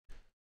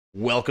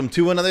Welcome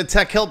to another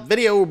Tech Help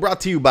video brought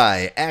to you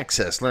by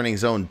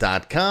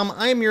AccessLearningZone.com.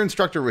 I am your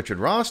instructor, Richard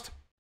Rost.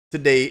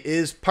 Today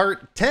is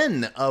part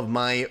 10 of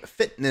my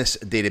fitness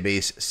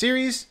database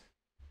series.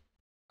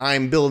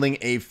 I'm building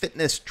a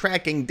fitness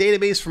tracking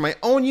database for my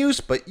own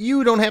use, but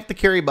you don't have to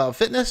care about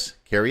fitness.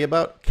 Care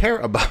about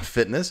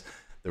fitness.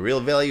 The real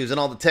values and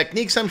all the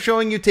techniques I'm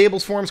showing you,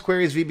 tables, forms,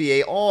 queries,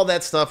 VBA, all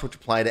that stuff which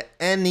apply to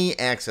any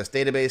Access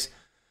database,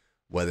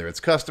 whether it's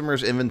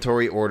customers,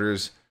 inventory,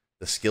 orders.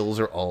 The skills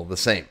are all the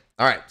same.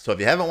 All right, so if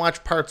you haven't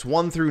watched parts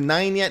 1 through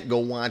 9 yet, go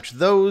watch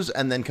those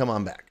and then come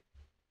on back.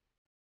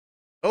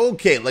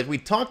 Okay, like we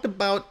talked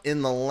about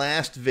in the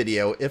last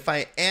video, if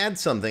I add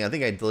something, I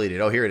think I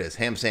deleted. Oh, here it is.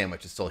 Ham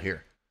sandwich is still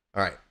here.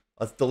 All right,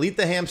 let's delete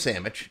the ham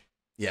sandwich.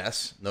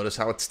 Yes, notice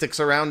how it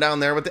sticks around down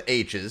there with the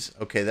H's.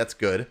 Okay, that's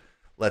good.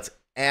 Let's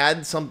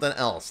add something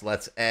else.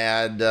 Let's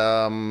add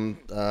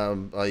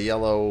a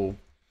yellow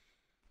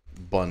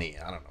bunny.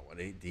 I don't know what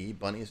D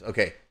bunnies.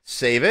 Okay,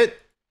 save it.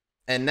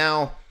 And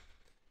now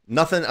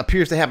nothing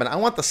appears to happen. I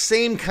want the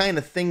same kind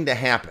of thing to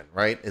happen,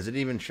 right? Is it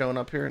even showing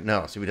up here?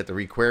 No. So we'd have to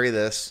requery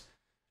this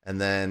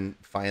and then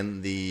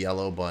find the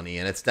yellow bunny,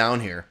 and it's down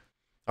here.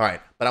 All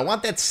right. But I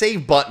want that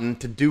save button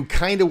to do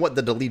kind of what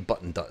the delete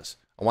button does.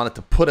 I want it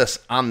to put us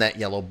on that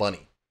yellow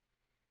bunny.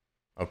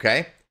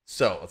 Okay.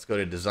 So let's go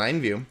to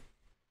Design View.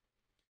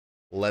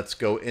 Let's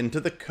go into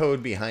the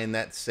code behind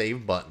that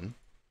save button.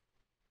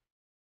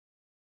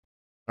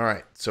 All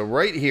right. So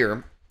right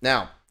here.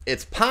 Now,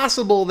 it's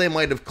possible they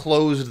might have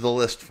closed the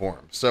list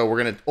form. So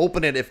we're going to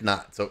open it if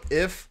not. So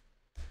if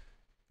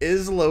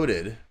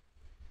IsLoaded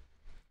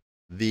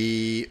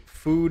the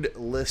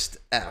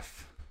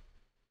FoodListF,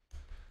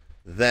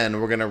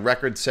 then we're going to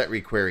record set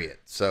requery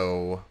it.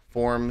 So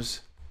forms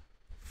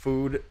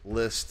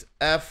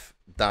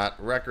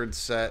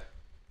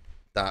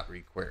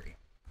FoodListF.recordset.requery.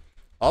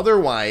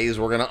 Otherwise,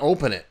 we're going to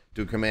open it.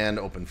 Do command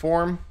open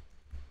form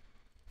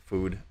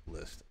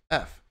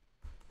FoodListF.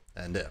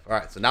 And if. All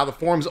right, so now the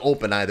form's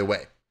open either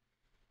way.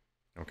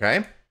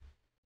 Okay?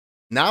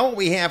 Now what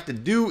we have to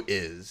do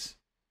is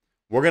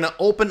we're going to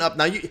open up.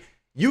 Now,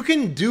 you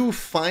can do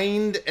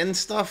find and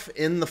stuff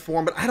in the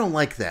form, but I don't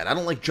like that. I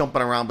don't like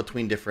jumping around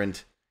between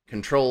different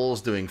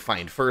controls, doing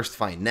find first,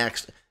 find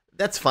next.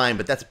 That's fine,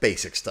 but that's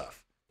basic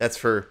stuff. That's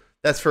for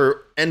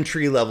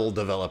entry-level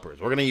developers.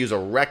 We're going to use a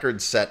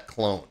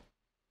RecordsetClone.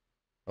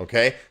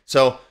 Okay?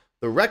 So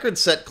the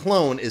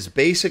RecordsetClone is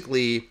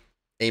basically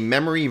a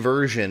memory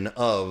version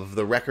of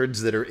the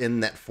records that are in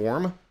that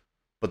form,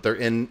 but they're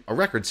in a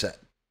record set.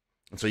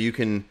 And so you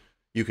can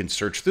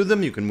search through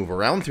them, you can move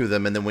around through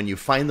them, and then when you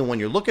find the one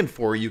you're looking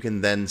for, you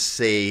can then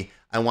say,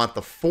 I want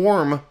the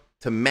form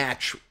to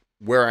match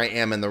where I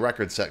am in the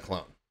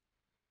RecordsetClone.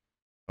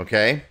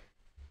 Okay?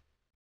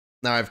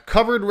 Now, I've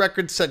covered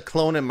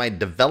RecordsetClone in my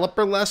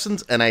developer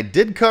lessons, and I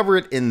did cover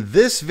it in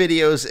this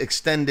video's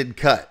extended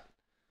cut.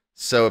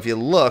 So if you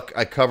look,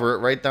 I cover it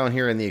right down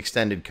here in the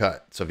extended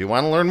cut. So if you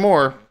want to learn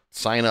more,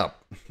 sign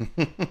up.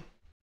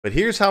 But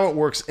here's how it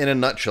works in a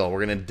nutshell.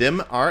 We're going to dim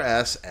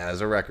RS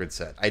as a record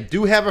set. I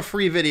do have a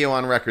free video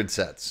on record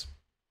sets.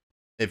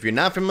 If you're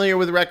not familiar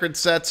with record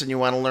sets and you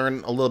want to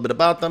learn a little bit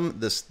about them,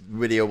 this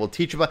video will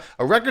teach you about.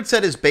 A record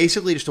set is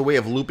basically just a way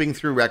of looping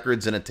through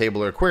records in a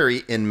table or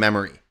query in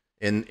memory,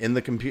 in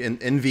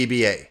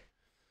VBA.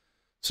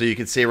 So you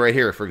could say right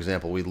here, for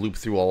example, we loop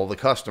through all of the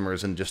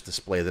customers and just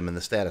display them in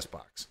the status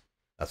box.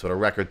 That's what a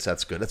record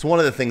set's good. That's one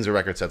of the things a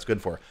record set's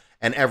good for.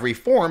 And every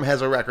form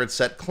has a record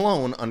set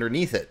clone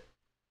underneath it,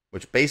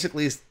 which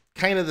basically is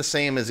kind of the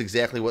same as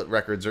exactly what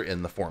records are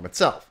in the form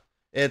itself.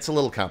 It's a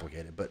little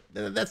complicated, but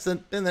that's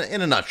in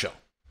a nutshell.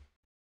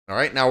 All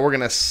right, now we're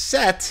going to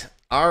set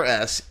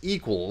rs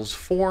equals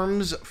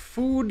forms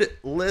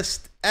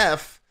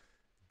FoodListF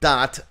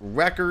dot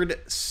record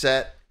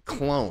set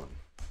clone.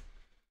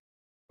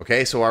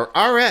 Okay, so our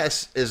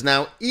rs is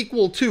now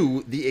equal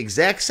to the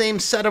exact same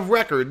set of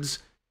records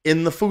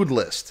in the food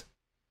list.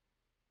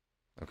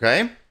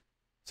 Okay?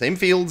 Same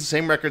fields,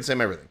 same records,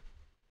 same everything.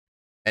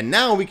 And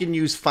now we can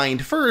use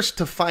FindFirst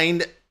to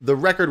find the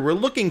record we're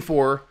looking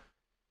for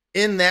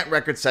in that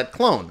record set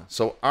clone.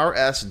 So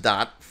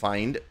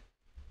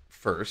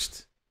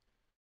rs.findFirst,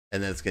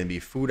 and then it's going to be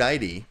food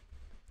ID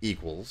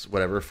equals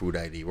whatever food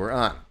ID we're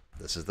on.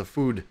 This is the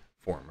food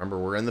form. Remember,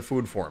 we're in the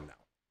food form now.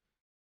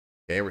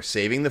 Okay, we're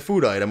saving the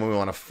food item, and we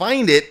want to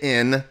find it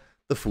in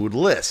the food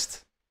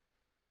list.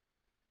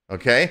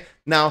 Okay,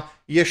 now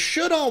you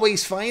should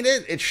always find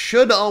it. It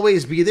should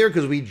always be there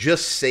because we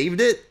just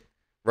saved it,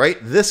 right?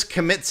 This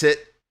commits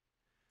it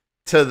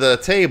to the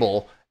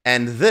table,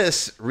 and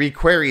this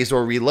requeries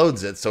or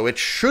reloads it. So it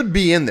should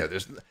be in there.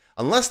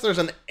 Unless there's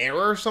an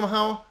error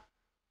somehow,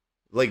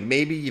 like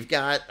maybe you've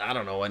got, I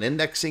don't know, an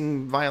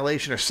indexing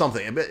violation or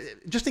something. But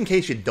just in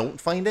case you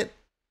don't find it,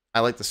 I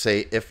like to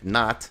say, if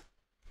not,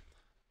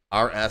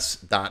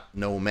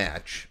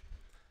 rs.nomatch.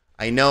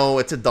 I know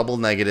it's a double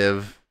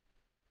negative.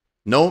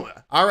 No,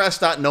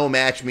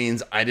 rs.nomatch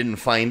means I didn't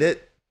find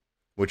it,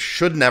 which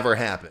should never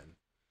happen.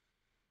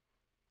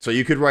 So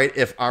you could write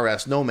if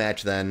rs no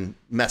match, then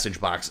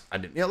message box. I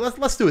didn't.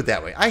 Let's do it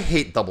that way. I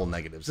hate double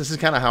negatives. This is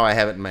kind of how I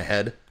have it in my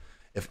head.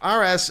 If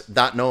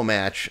rs.no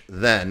match,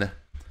 then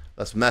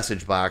let's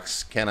message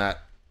box cannot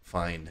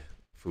find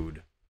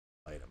food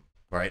item,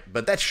 right?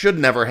 But that should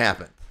never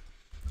happen.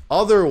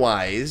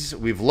 Otherwise,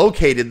 we've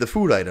located the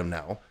food item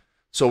now.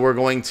 So we're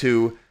going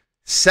to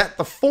set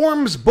the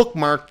forms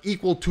bookmark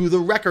equal to the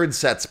record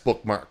sets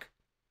bookmark.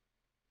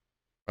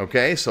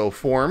 Okay, so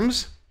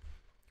forms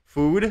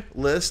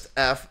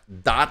FoodListF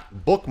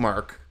dot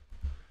bookmark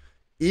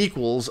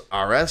equals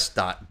rs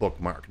dot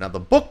bookmark. Now the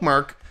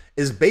bookmark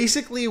is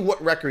basically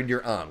what record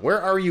you're on.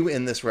 Where are you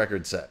in this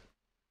record set?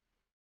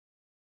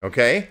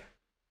 Okay,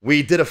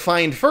 we did a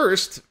find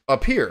first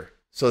up here.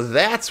 So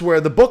that's where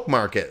the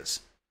bookmark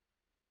is.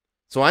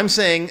 So I'm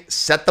saying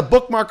set the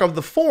bookmark of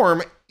the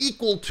form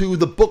equal to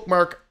the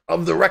bookmark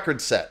of the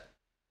record set.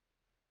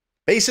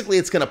 Basically,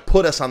 it's going to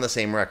put us on the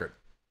same record.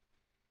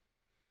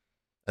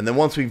 And then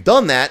once we've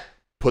done that,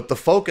 put the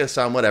focus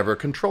on whatever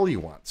control you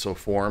want. So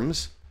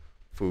forms,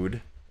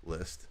 food,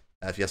 list,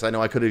 F. Yes, I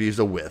know I could have used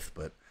a with,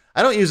 but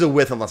I don't use a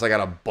with unless I got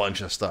a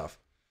bunch of stuff.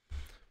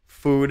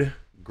 Food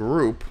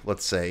group,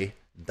 let's say,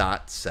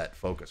 dot set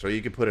focus. Or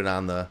you could put it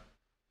on the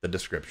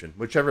description,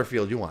 whichever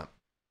field you want.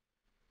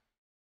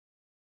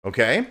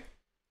 Okay?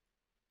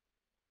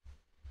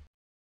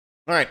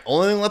 All right,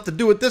 only thing left to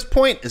do at this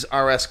point is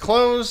rs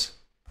close.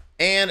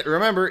 And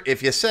remember,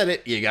 if you set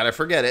it, you got to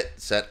forget it.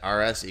 Set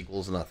rs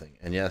equals nothing.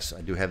 And yes,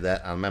 I do have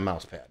that on my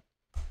mouse pad.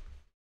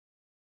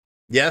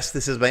 Yes,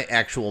 this is my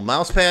actual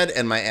mouse pad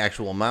and my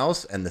actual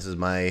mouse. And this is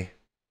my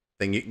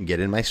thing you can get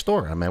in my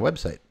store on my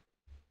website.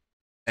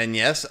 And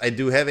yes, I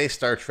do have a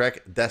Star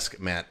Trek desk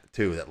mat,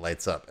 too, that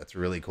lights up. It's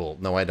really cool.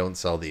 No, I don't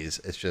sell these.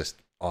 It's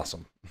just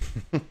awesome.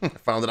 I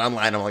found it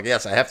online. I'm like,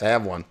 yes, I have to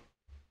have one.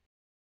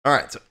 All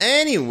right, so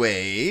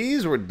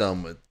anyways, we're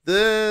done with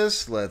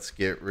this. Let's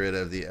get rid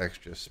of the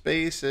extra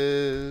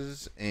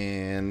spaces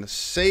and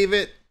save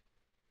it.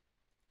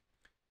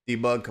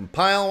 Debug,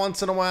 compile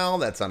once in a while.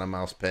 That's on a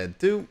mouse pad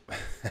too.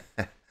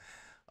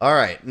 All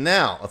right,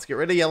 now let's get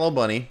rid of Yellow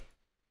Bunny.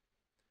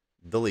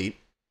 Delete.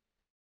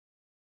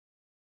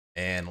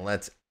 And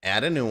let's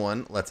add a new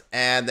one. Let's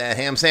add that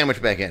ham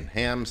sandwich back in.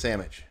 Ham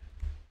sandwich.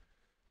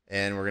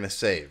 And we're going to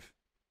save.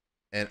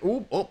 And,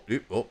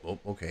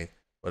 okay.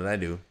 What did I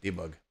do?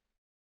 Debug.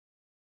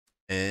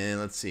 And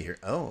let's see here.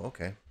 Oh,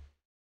 okay.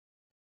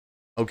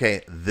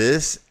 Okay,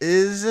 this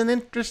is an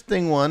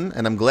interesting one.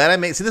 And I'm glad I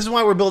made... See, this is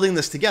why we're building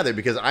this together,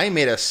 because I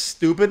made a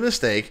stupid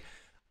mistake.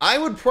 I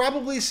would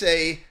probably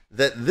say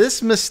that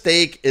this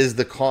mistake is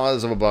the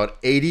cause of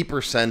about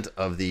 80%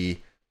 of the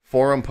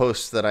forum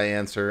posts that I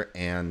answer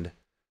and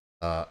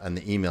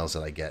the emails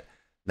that I get.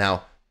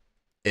 Now,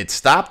 it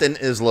stopped and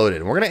is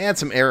loaded. We're going to add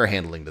some error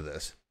handling to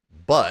this.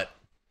 But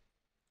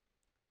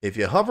if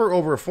you hover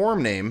over a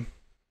form name,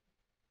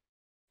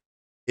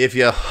 if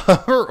you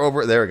hover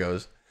over, there it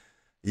goes,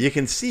 you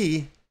can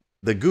see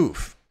the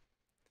goof.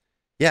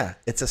 Yeah,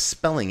 it's a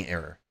spelling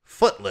error.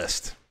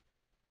 Footlist.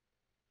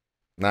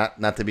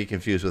 Not to be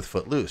confused with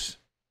footloose.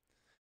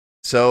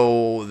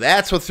 So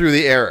that's what threw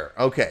the error.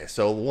 Okay,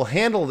 so we'll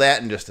handle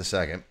that in just a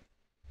second.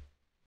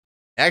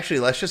 Actually,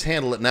 let's just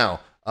handle it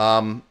now.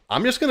 I'm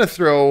just going to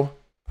throw,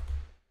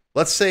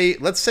 let's say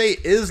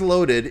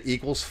IsLoaded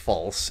equals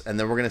false, and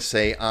then we're going to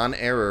say on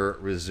error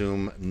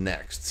resume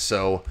next.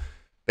 So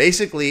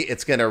basically,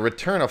 it's going to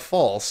return a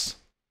false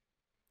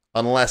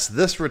unless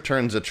this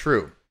returns a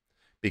true.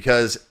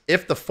 Because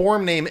if the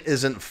form name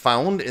isn't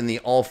found in the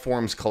all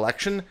forms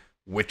collection,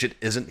 which it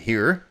isn't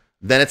here,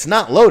 then it's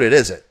not loaded,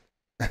 is it?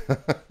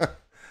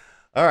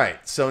 All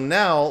right, so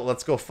now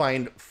let's go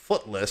find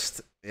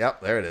footlist.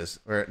 Yep, there it is.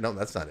 No,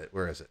 that's not it.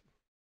 Where is it?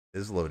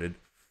 IsLoaded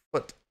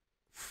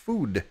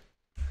food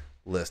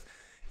list.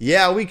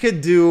 Yeah, we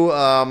could do.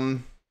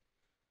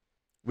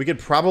 We could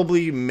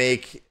probably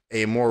make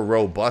a more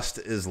robust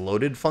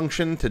IsLoaded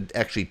function to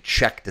actually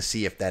check to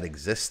see if that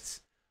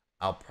exists.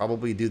 I'll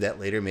probably do that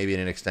later, maybe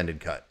in an extended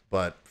cut.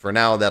 But for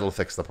now, that'll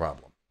fix the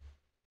problem.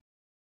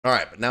 All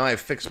right, but now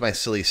I've fixed my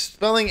silly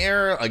spelling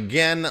error.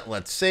 Again,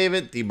 let's save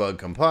it, debug,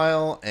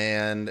 compile,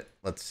 and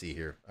let's see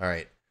here. All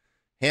right,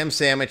 ham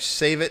sandwich,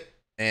 save it,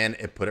 and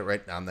it put it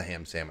right on the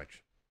ham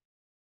sandwich.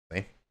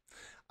 Okay.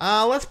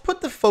 Let's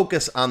put the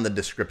focus on the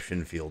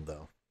description field,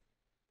 though,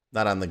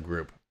 not on the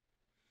group.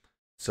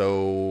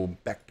 So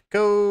back to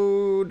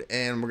code,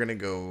 and we're going to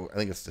go, I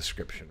think it's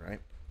description,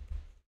 right?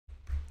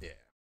 Yeah.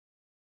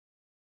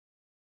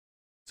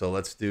 So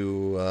let's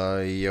do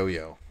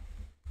yo-yo.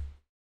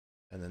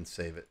 And then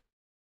save it.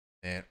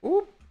 And,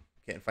 oop,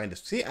 can't find it.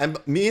 See,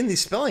 me and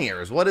these spelling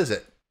errors. What is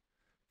it?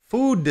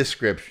 Food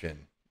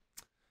description.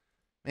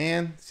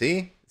 Man,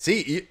 see?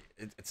 See,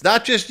 it's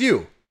not just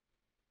you.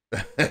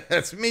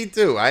 That's me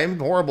too. I am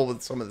horrible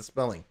with some of the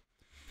spelling.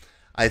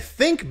 I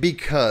think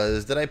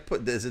because,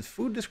 is it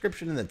food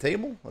description in the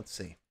table? Let's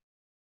see.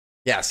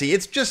 Yeah, see,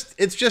 it's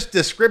just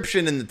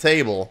description in the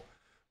table,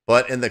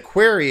 but in the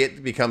query,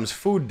 it becomes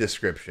food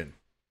description.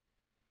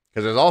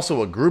 Because there's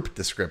also a group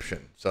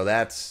description. So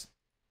that's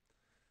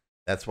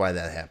why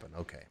that happened.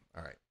 Okay.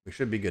 All right. We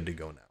should be good to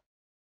go now.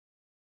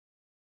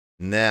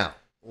 Now,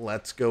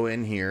 let's go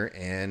in here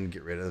and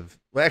get rid of...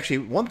 Well, actually,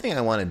 one thing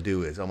I want to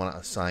do is I want to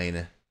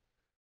assign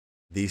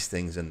these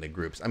things into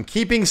groups. I'm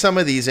keeping some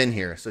of these in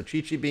here. So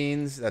chichi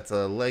beans, that's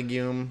a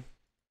legume.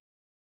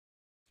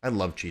 I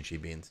love chichi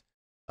beans.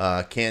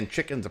 Canned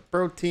chicken's a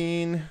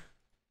protein.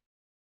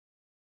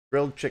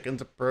 Grilled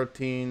chicken's a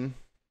protein.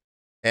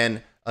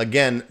 And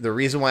again, the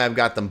reason why I've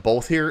got them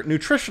both here,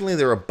 nutritionally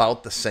they're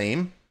about the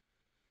same.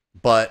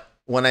 But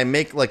when I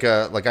make like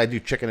I do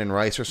chicken and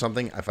rice or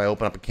something, if I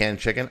open up a canned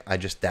chicken,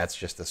 that's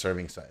just the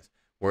serving size.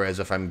 Whereas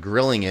if I'm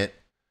grilling it,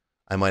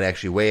 I might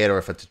actually weigh it, or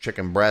if it's a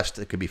chicken breast,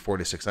 it could be 4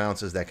 to 6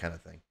 ounces, that kind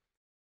of thing.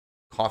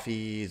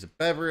 Coffee is a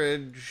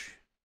beverage.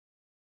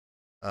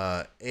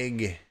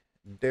 Egg,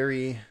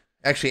 dairy.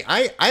 Actually,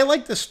 I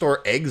like to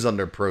store eggs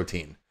under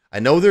protein. I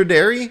know they're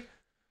dairy,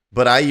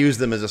 but I use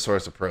them as a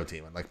source of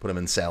protein. I like to put them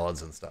in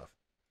salads and stuff.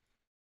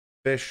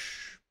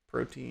 Fish,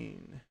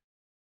 protein.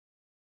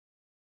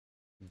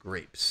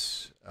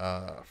 Grapes,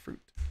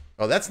 fruit.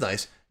 Oh, that's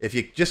nice. If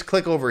you just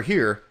click over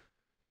here,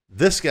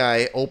 this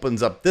guy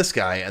opens up this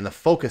guy and the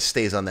focus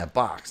stays on that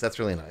box. That's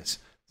really nice.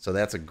 So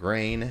that's a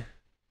grain. And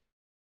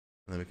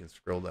then we can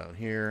scroll down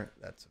here.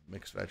 That's a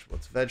mixed vegetable.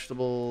 It's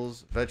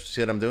vegetables.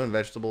 See what I'm doing?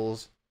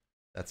 Vegetables.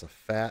 That's a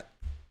fat.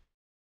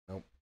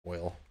 Nope.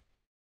 Oil.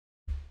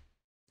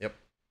 Yep.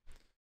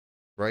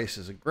 Rice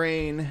is a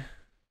grain.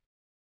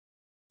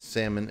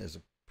 Salmon is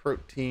a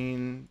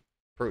protein.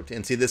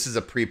 And see, this is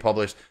a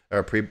pre-published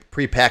or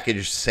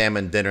pre-packaged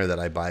salmon dinner that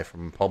I buy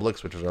from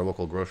Publix, which is our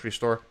local grocery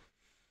store.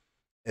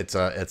 It's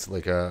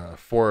like a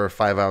 4 or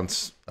 5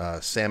 ounce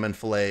salmon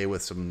fillet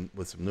with some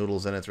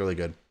noodles in it. It's really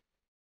good.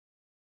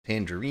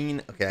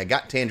 Tangerine. Okay, I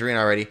got tangerine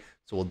already,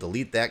 so we'll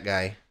delete that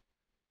guy.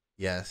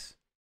 Yes.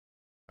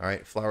 All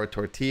right, flour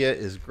tortilla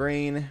is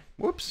grain.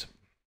 Whoops.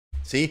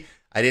 See,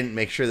 I didn't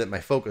make sure that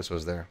my focus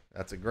was there.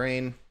 That's a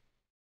grain.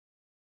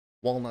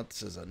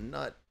 Walnuts is a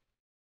nut.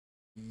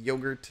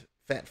 Yogurt.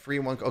 Fat-free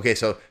 1 cup. Okay,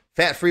 so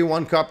fat-free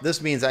 1 cup.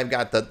 This means I've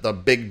got the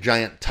big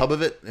giant tub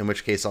of it, in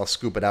which case I'll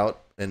scoop it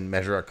out and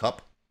measure a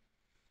cup.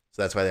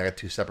 So that's why I got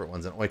 2 separate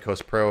ones. And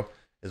Oikos Pro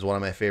is one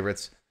of my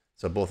favorites.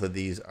 So both of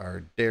these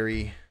are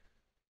dairy.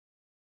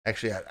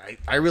 Actually,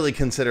 I really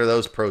consider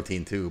those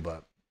protein too,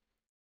 but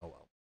oh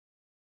well.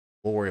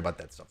 We'll worry about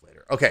that stuff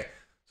later. Okay,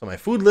 so my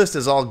food list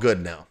is all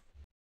good now.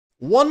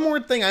 One more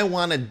thing I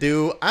want to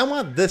do, I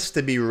want this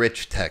to be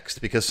rich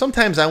text, because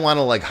sometimes I want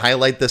to like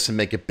highlight this and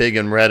make it big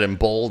and red and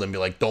bold and be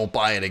like, don't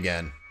buy it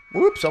again.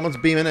 Whoops, someone's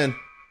beaming in.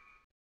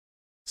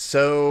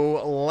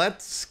 So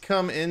let's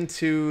come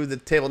into the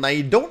table. Now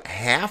you don't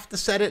have to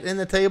set it in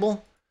the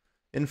table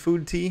in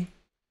Food Tea,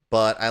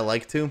 but I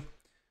like to.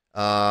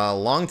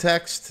 Long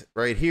text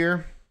right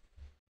here.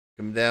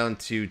 Come down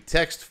to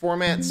text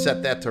format,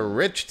 set that to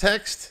rich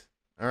text.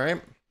 All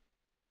right.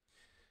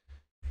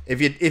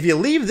 If you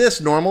leave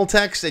this normal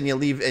text and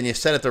you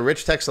set it to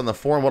rich text on the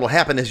form, what'll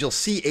happen is you'll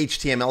see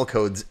HTML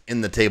codes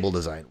in the table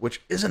design,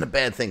 which isn't a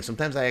bad thing.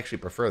 Sometimes I actually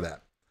prefer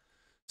that.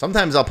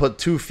 Sometimes I'll put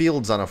 2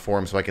 fields on a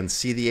form so I can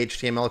see the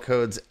HTML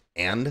codes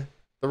and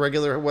the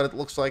regular what it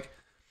looks like.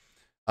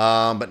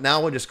 But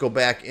now we'll just go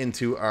back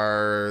into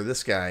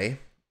this guy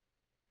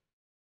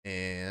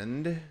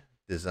and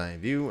design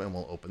view, and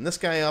we'll open this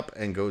guy up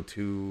and go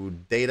to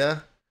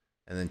data.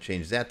 And then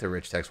change that to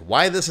rich text.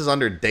 Why this is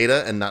under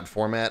data and not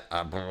format,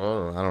 I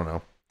don't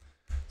know.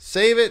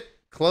 Save it,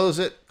 close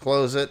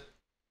it,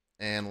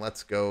 and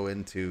let's go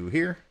into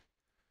here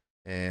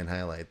and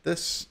highlight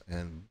this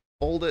and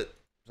bold it.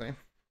 See?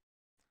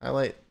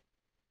 Highlight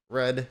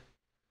red.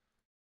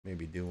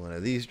 Maybe do one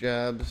of these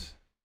jobs,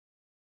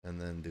 and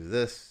then do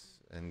this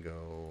and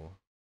go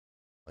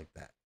like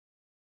that.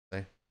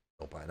 See?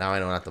 Don't buy. Now I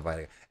know not to buy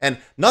it. And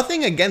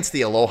nothing against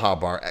the Aloha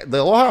bar.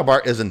 The Aloha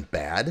bar isn't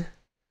bad.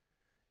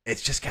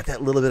 It's just got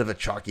that little bit of a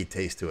chalky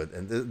taste to it.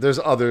 And there's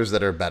others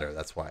that are better.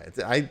 That's why.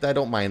 I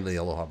don't mind the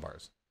Aloha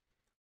bars.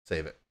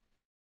 Save it.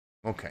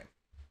 Okay.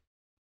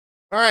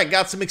 All right,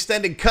 got some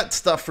extended cut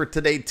stuff for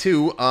today,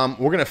 too. We're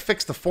going to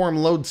fix the form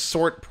load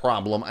sort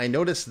problem. I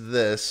noticed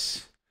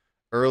this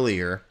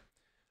earlier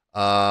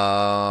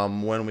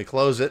when we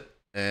close it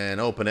and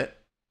open it,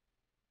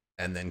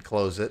 and then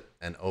close it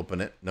and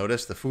open it.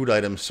 Notice the food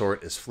item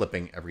sort is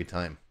flipping every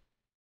time.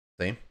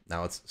 See?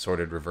 Now it's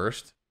sorted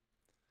reversed.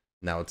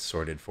 Now it's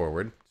sorted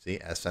forward. See,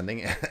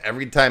 ascending.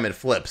 Every time it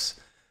flips.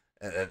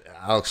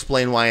 I'll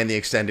explain why in the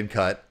extended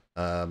cut.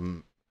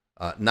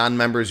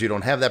 Non-members, you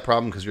don't have that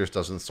problem because yours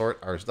doesn't sort.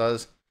 Ours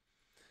does.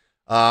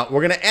 We're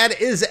going to add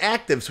is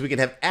active so we can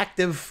have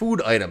active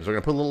food items. We're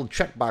going to put a little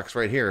checkbox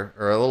right here,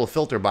 or a little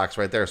filter box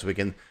right there, so we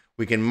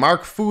can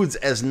mark foods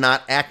as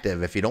not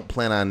active. If you don't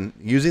plan on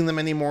using them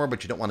anymore,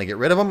 but you don't want to get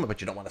rid of them,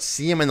 but you don't want to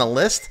see them in the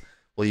list,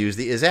 we'll use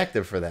the is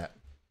active for that.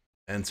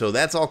 And so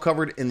that's all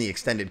covered in the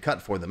extended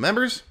cut for the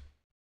members.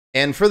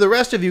 And for the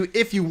rest of you,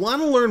 if you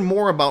want to learn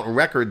more about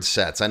record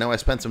sets, I know I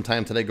spent some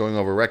time today going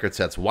over record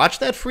sets. Watch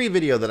that free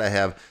video that I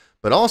have.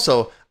 But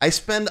also, I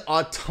spend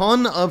a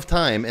ton of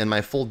time in my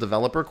full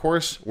developer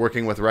course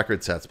working with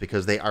record sets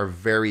because they are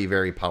very,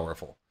 very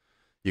powerful.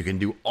 You can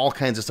do all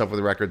kinds of stuff with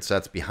record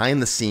sets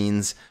behind the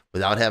scenes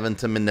without having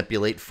to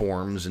manipulate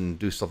forms and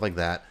do stuff like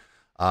that.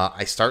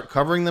 I start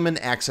covering them in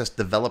Access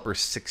Developer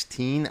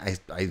 16.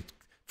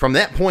 From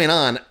that point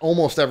on,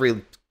 almost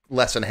every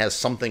lesson has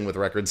something with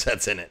record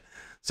sets in it.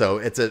 So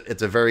it's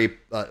a very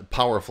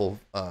powerful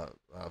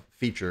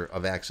feature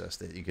of Access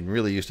that you can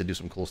really use to do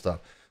some cool stuff.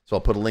 So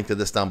I'll put a link to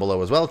this down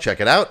below as well.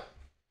 Check it out.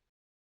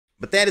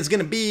 But that is going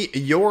to be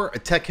your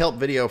Tech Help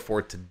video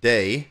for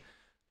today.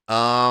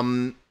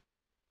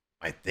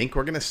 I think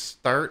we're going to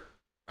start.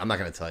 I'm not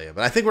going to tell you,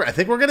 but I think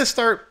we're going to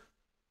start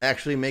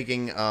actually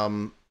making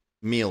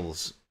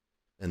meals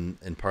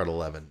in part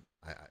 11.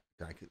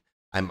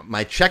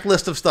 My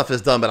checklist of stuff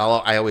is done, but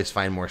I always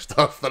find more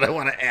stuff that I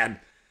want to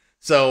add.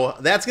 So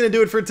that's going to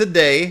do it for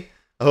today.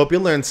 I hope you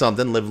learned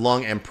something. Live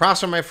long and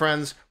prosper, my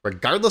friends.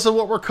 Regardless of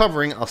what we're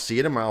covering, I'll see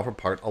you tomorrow for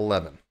part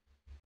 11.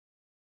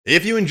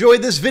 If you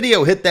enjoyed this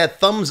video, hit that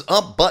thumbs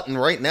up button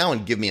right now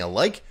and give me a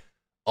like.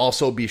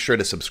 Also, be sure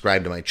to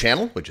subscribe to my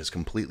channel, which is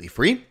completely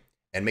free.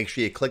 And make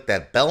sure you click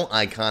that bell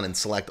icon and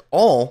select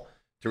all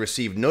to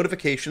receive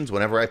notifications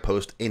whenever I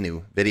post a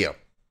new video.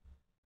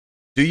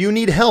 Do you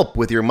need help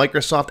with your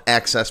Microsoft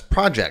Access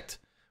project?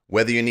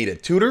 Whether you need a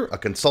tutor, a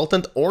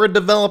consultant, or a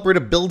developer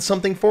to build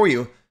something for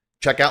you,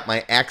 check out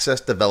my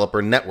Access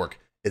Developer Network.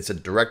 It's a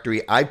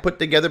directory I put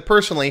together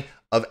personally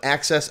of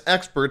Access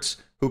experts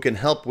who can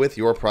help with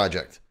your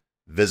project.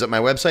 Visit my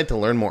website to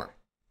learn more.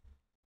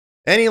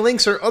 Any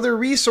links or other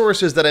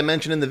resources that I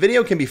mentioned in the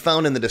video can be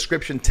found in the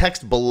description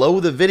text below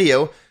the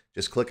video.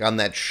 Just click on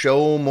that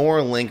Show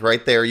More link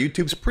right there.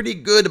 YouTube's pretty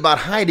good about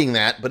hiding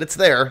that, but it's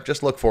there.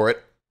 Just look for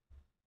it.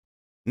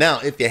 Now,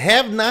 if you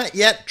have not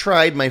yet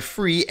tried my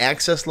free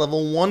Access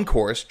Level 1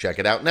 course, check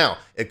it out now.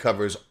 It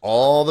covers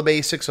all the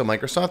basics of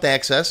Microsoft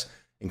Access,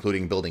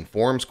 including building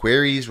forms,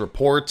 queries,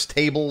 reports,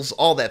 tables,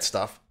 all that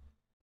stuff.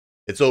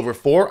 It's over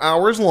 4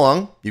 hours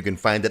long. You can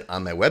find it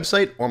on my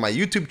website or my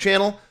YouTube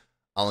channel.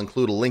 I'll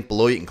include a link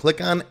below you can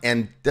click on.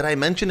 And did I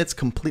mention it's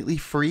completely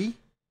free?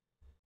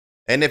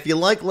 And if you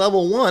like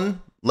Level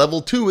 1,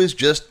 Level 2 is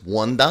just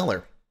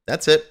 $1.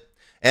 That's it.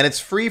 And it's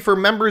free for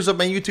members of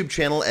my YouTube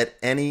channel at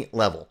any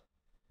level.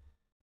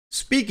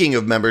 Speaking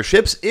of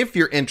memberships, if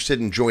you're interested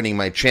in joining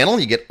my channel,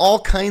 you get all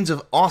kinds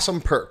of awesome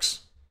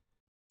perks.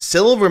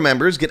 Silver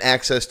members get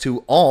access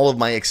to all of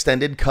my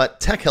extended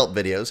cut Tech Help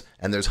videos,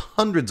 and there's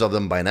hundreds of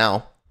them by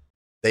now.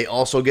 They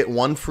also get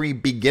one free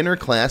beginner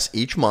class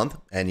each month,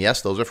 and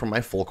yes, those are for my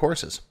full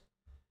courses.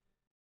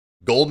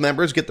 Gold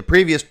members get the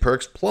previous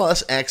perks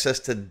plus access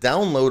to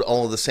download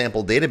all of the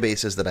sample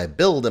databases that I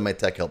build in my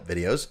Tech Help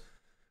videos.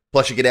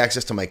 Plus, you get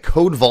access to my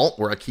code vault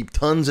where I keep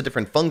tons of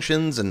different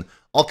functions and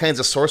all kinds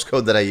of source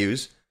code that I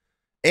use.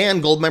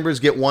 And gold members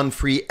get one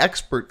free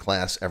expert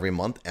class every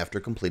month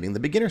after completing the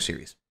beginner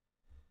series.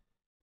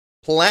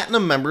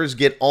 Platinum members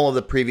get all of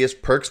the previous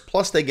perks,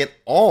 plus they get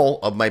all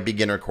of my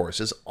beginner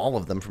courses, all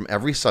of them from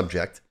every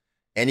subject,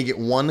 and you get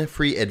one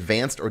free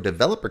advanced or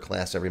developer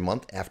class every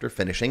month after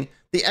finishing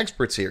the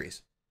expert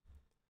series.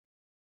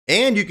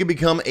 And you can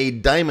become a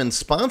diamond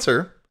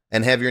sponsor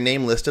and have your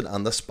name listed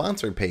on the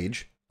sponsor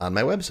page on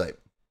my website.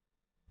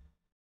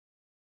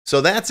 So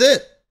that's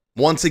it.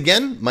 Once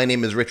again, my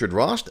name is Richard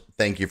Rost.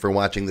 Thank you for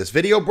watching this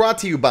video brought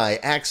to you by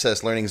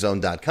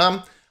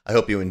AccessLearningZone.com. I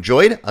hope you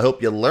enjoyed. I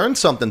hope you learned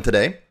something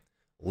today.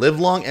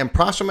 Live long and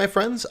prosper, my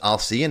friends. I'll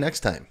see you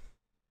next time.